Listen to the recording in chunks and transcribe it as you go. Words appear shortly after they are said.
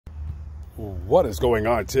What is going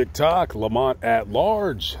on TikTok? Lamont at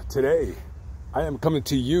large. Today, I am coming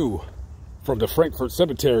to you from the Frankfort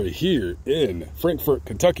Cemetery here in Frankfort,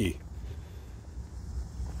 Kentucky,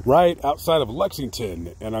 right outside of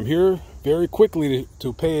Lexington. And I'm here very quickly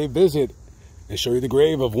to pay a visit and show you the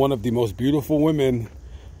grave of one of the most beautiful women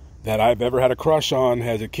that I've ever had a crush on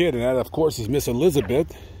as a kid. And that, of course, is Miss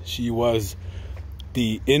Elizabeth. She was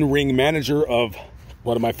the in-ring manager of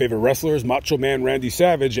one of my favorite wrestlers, Macho Man Randy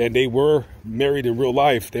Savage, and they were married in real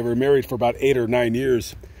life. They were married for about 8 or 9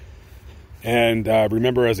 years. And I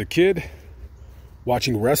remember as a kid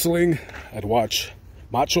watching wrestling. I'd watch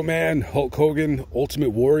Macho Man, Hulk Hogan, Ultimate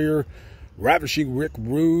Warrior, Ravishing Rick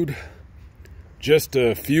Rude, just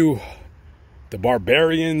a few, the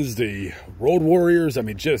Barbarians, the Road Warriors, I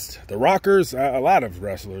mean, just the Rockers, a lot of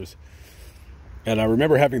wrestlers. And I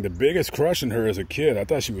remember having the biggest crush on her as a kid. I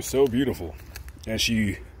thought she was so beautiful. And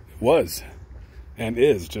she was and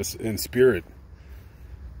is just in spirit.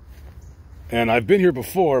 And I've been here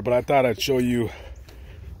before, but I thought I'd show you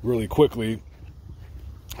really quickly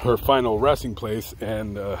her final resting place.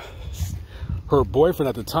 And her boyfriend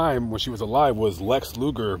at the time when she was alive was Lex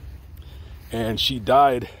Luger. And she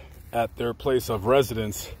died at their place of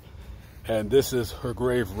residence. And this is her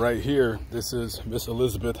grave right here. This is Miss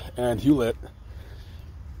Elizabeth Ann Hewlett.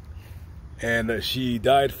 And she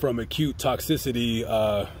died from acute toxicity,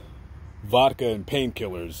 vodka and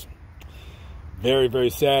painkillers. Very, very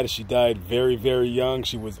sad. She died very, very young.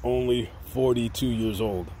 She was only 42 years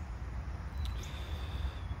old.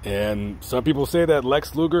 And some people say that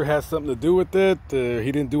Lex Luger has something to do with it.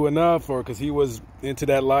 He didn't do enough, or because he was into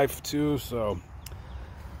that life too. So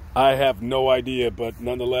I have no idea, but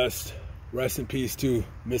nonetheless, rest in peace to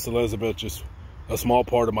Miss Elizabeth. Just a small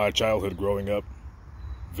part of my childhood growing up.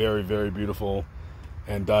 Very, very beautiful,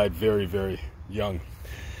 and died very, very young.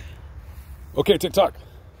 Okay, TikTok,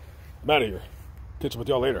 I'm out of here. Catch up with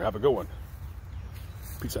y'all later. Have a good one.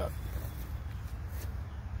 Peace out.